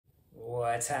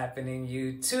What's happening,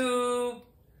 YouTube? 3,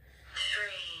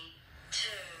 2,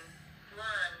 1,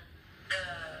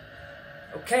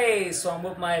 go. Okay, so I'm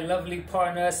with my lovely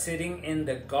partner sitting in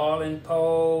the Garland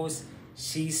Pose.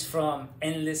 She's from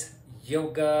Endless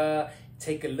Yoga.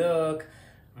 Take a look.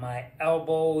 My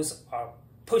elbows are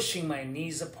pushing my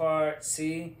knees apart,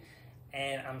 see?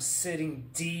 And I'm sitting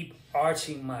deep,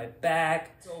 arching my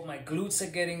back. So my glutes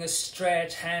are getting a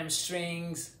stretch,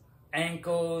 hamstrings,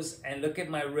 ankles, and look at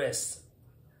my wrists.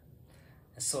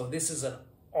 So this is an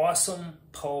awesome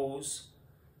pose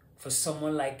for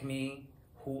someone like me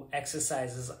who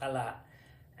exercises a lot.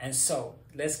 And so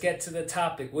let's get to the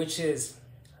topic, which is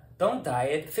don't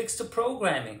diet, fix the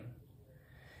programming.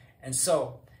 And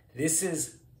so this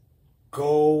is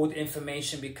gold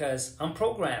information because I'm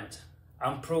programmed.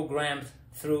 I'm programmed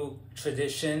through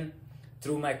tradition,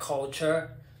 through my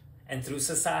culture, and through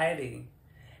society.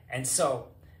 And so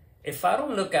if I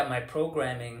don't look at my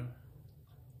programming,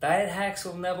 diet hacks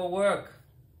will never work.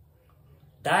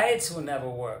 Diets will never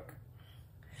work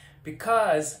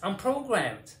because I'm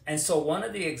programmed. And so one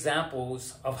of the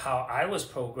examples of how I was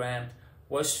programmed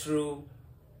was through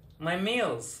my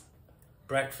meals.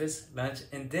 Breakfast, lunch,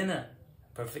 and dinner.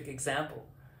 Perfect example.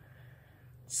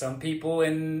 Some people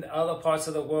in other parts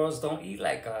of the world don't eat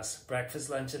like us. Breakfast,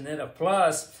 lunch, and dinner.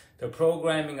 Plus the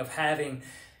programming of having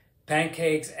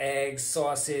pancakes, eggs,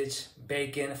 sausage,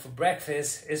 bacon for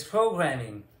breakfast is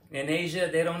programming. In Asia,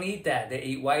 they don't eat that. They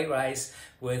eat white rice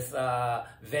with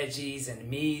veggies and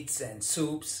meats and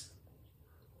soups.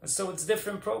 And so it's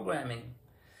different programming.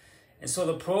 And so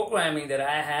the programming that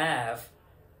I have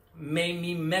made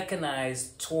me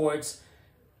mechanized towards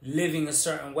living a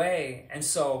certain way. And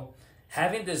so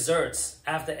having desserts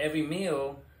after every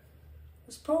meal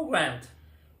is programmed.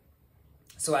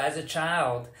 So as a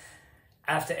child,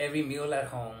 after every meal at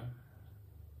home,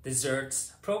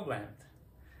 desserts programmed.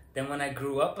 Then when I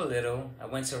grew up a little, I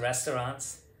went to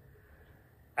restaurants.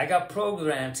 I got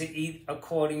programmed to eat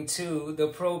according to the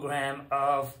program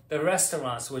of the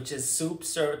restaurants, which is soup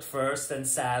served first, then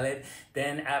salad,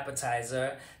 then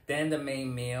appetizer, then the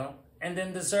main meal, and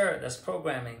then dessert. That's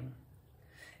programming.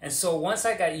 And so once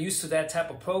I got used to that type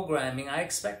of programming, I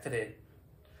expected it.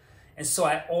 And so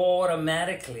I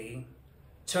automatically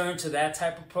turned to that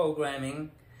type of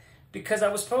programming because I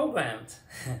was programmed.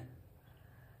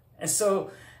 And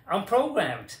so I'm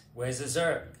programmed. Where's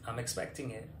dessert? I'm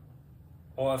expecting it.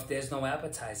 Or if there's no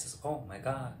appetizers, oh my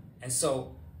God. And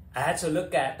so I had to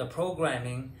look at the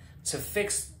programming to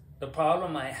fix the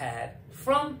problem I had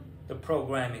from the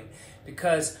programming.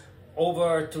 Because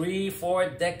over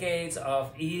 3-4 decades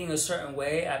of eating a certain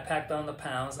way, I packed on the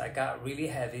pounds, I got really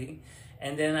heavy,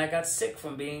 and then I got sick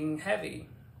from being heavy.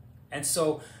 And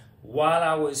so while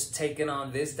I was taking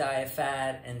on this diet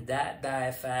fad and that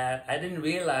diet fad, I didn't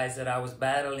realize that I was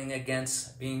battling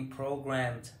against being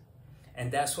programmed.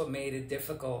 And that's what made it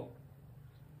difficult.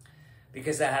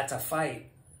 Because I had to fight.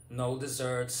 No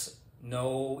desserts,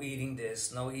 no eating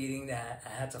this, no eating that. I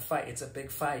had to fight. It's a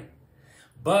big fight.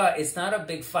 But it's not a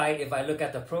big fight if I look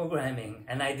at the programming.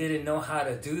 And I didn't know how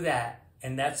to do that.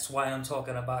 And that's why I'm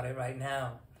talking about it right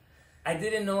now. I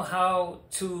didn't know how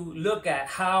to look at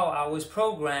how I was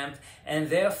programmed,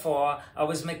 and therefore I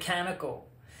was mechanical.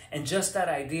 And just that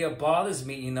idea bothers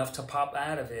me enough to pop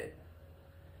out of it.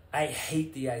 I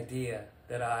hate the idea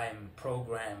that I'm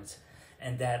programmed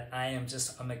and that I am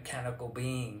just a mechanical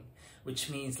being, which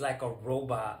means like a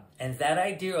robot. And that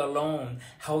idea alone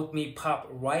helped me pop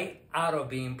right out of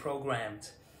being programmed.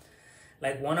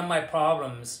 Like one of my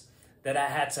problems that I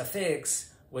had to fix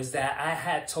was that I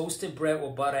had toasted bread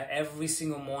with butter every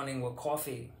single morning with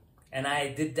coffee. And I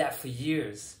did that for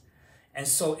years. And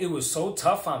so it was so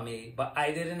tough on me, but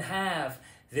I didn't have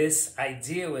this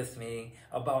idea with me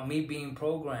about me being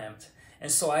programmed. And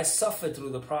so I suffered through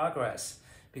the progress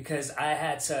because I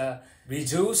had to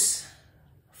reduce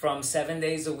from 7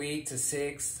 days a week to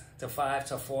 6 to 5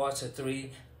 to 4 to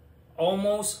 3,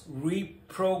 almost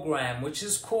reprogram, which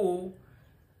is cool.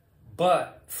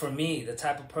 But for me, the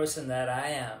type of person that I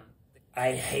am,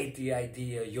 I hate the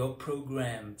idea you're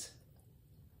programmed.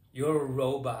 You're a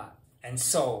robot. And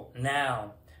so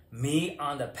now, me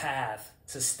on the path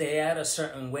to stay at a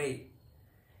certain weight,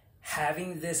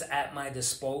 having this at my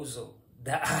disposal,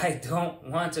 that I don't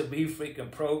want to be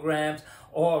freaking programmed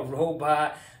or a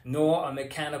robot nor a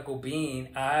mechanical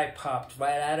being, I popped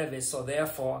right out of it. So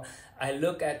therefore, I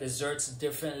look at desserts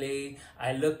differently.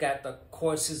 I look at the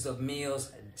courses of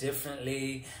meals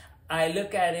differently. I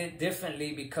look at it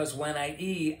differently because when I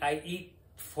eat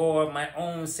for my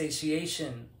own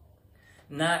satiation,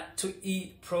 not to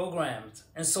eat programmed.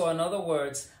 And so in other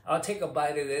words, I'll take a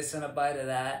bite of this and a bite of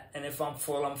that, and if I'm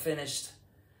full, I'm finished.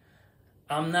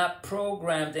 I'm not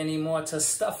programmed anymore to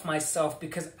stuff myself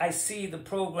because I see the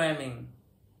programming.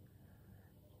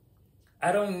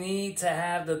 I don't need to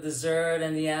have the dessert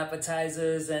and the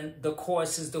appetizers and the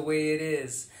courses the way it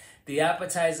is. The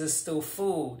appetizer's still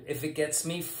food. If it gets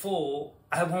me full,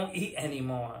 I won't eat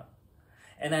anymore.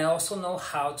 And I also know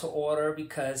how to order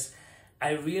because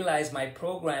I realized my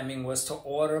programming was to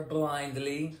order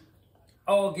blindly.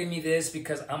 Oh, give me this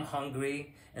because I'm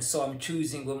hungry. And so I'm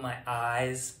choosing with my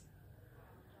eyes.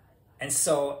 And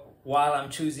so while I'm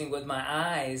choosing with my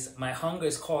eyes, my hunger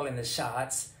is calling the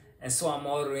shots. And so I'm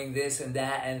ordering this and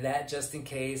that just in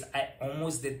case. I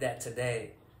almost did that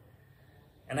today.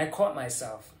 And I caught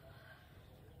myself.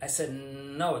 I said,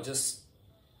 no, just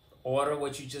order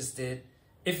what you just did.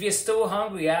 If you're still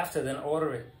hungry after, then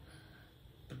order it.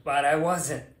 But I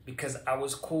wasn't because I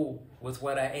was cool with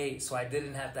what I ate, so I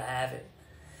didn't have to have it.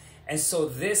 And so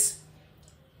this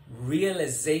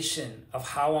realization of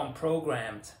how I'm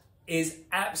programmed is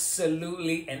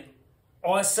absolutely an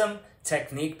awesome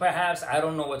technique, perhaps. I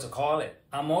don't know what to call it.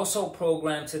 I'm also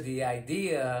programmed to the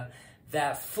idea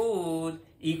that food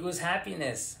equals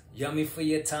happiness. Yummy for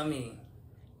your tummy.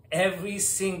 Every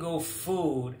single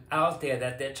food out there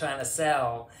that they're trying to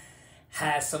sell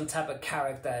has some type of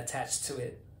character attached to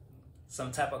it.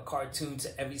 Some type of cartoon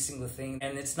to every single thing.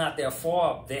 And it's not their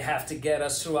fault. They have to get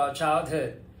us through our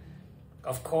childhood.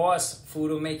 Of course,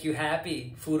 food will make you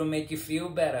happy. Food will make you feel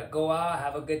better. Go out,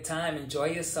 have a good time,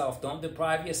 enjoy yourself. Don't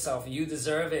deprive yourself. You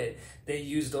deserve it. They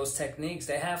use those techniques.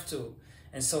 They have to.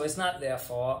 And so it's not their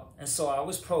fault. And so I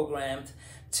was programmed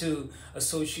to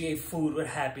associate food with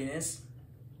happiness.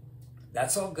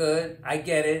 That's all good. I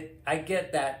get it. I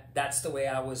get that. That's the way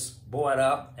I was brought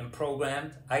up and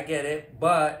programmed. I get it.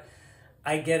 But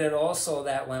I get it also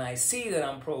that when I see that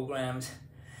I'm programmed,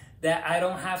 that I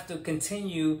don't have to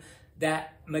continue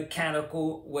that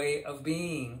mechanical way of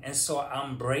being. And so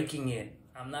I'm breaking it.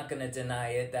 I'm not going to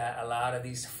deny it that a lot of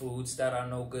these foods that are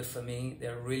no good for me,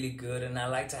 they're really good and I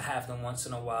like to have them once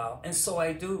in a while. And so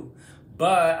I do.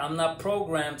 But I'm not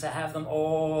programmed to have them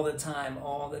all the time,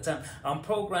 I'm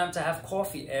programmed to have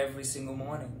coffee every single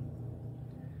morning.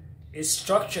 It's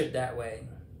structured that way.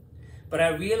 But I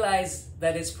realize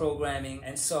that it's programming,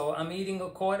 and so I'm eating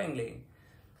accordingly.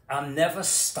 I'm never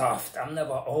stuffed. I'm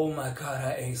never, oh my God,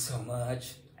 I ate so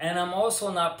much. And I'm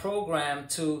also not programmed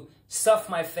to stuff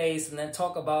my face and then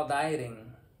talk about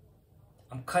dieting.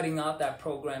 I'm cutting out that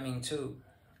programming too.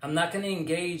 I'm not going to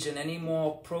engage in any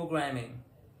more programming.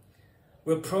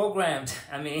 We're programmed,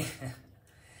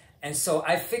 and so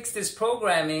I fixed this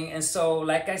programming, and so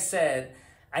like I said,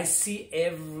 I see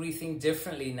everything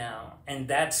differently now, and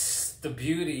that's the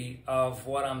beauty of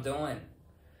what I'm doing.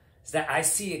 Is that I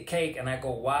see a cake and I go,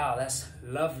 wow, that's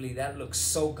lovely, that looks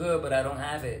so good, but I don't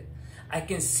have it. I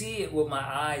can see it with my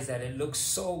eyes that it looks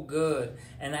so good,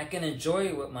 and I can enjoy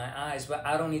it with my eyes, but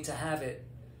I don't need to have it.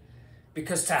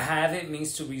 Because to have it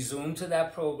means to resume to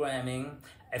that programming.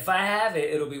 If I have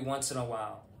it, it'll be once in a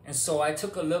while. And so I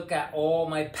took a look at all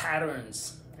my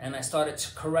patterns and I started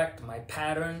to correct my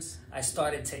patterns. I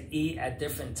started to eat at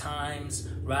different times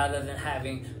rather than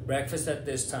having breakfast at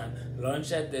this time,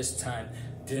 lunch at this time,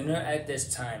 dinner at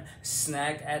this time,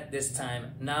 snack at this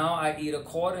time. Now I eat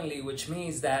accordingly, which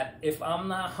means that if I'm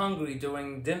not hungry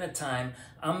during dinner time,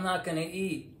 I'm not going to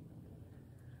eat.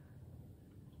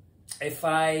 If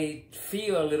I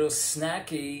feel a little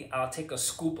snacky, I'll take a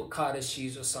scoop of cottage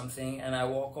cheese or something and I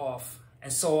walk off.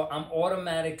 And so I'm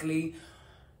automatically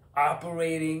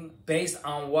operating based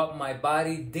on what my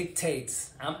body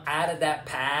dictates. I'm out of that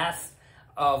path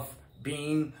of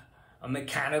being a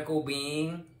mechanical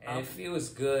being. And it feels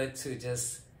good to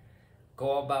just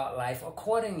go about life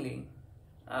accordingly.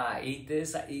 I eat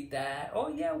this, I eat that. Oh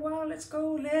yeah, wow, let's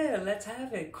go there. Let's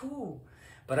have it. Cool.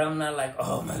 But I'm not like,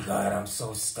 oh my God, I'm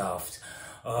so stuffed.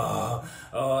 Oh,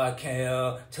 I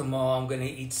can't. Tomorrow I'm gonna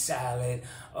eat salad.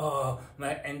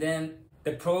 And then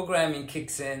the programming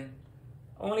kicks in,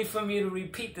 only for me to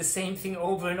repeat the same thing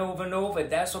over and over and over.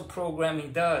 That's what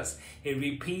programming does. It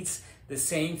repeats the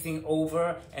same thing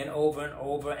over and over and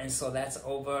over, and so that's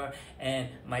over. And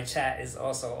my chat is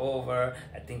also over.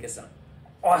 I think it's an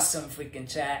awesome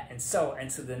freaking chat. And so,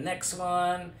 into the next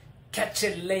one. Catch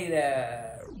you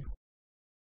later.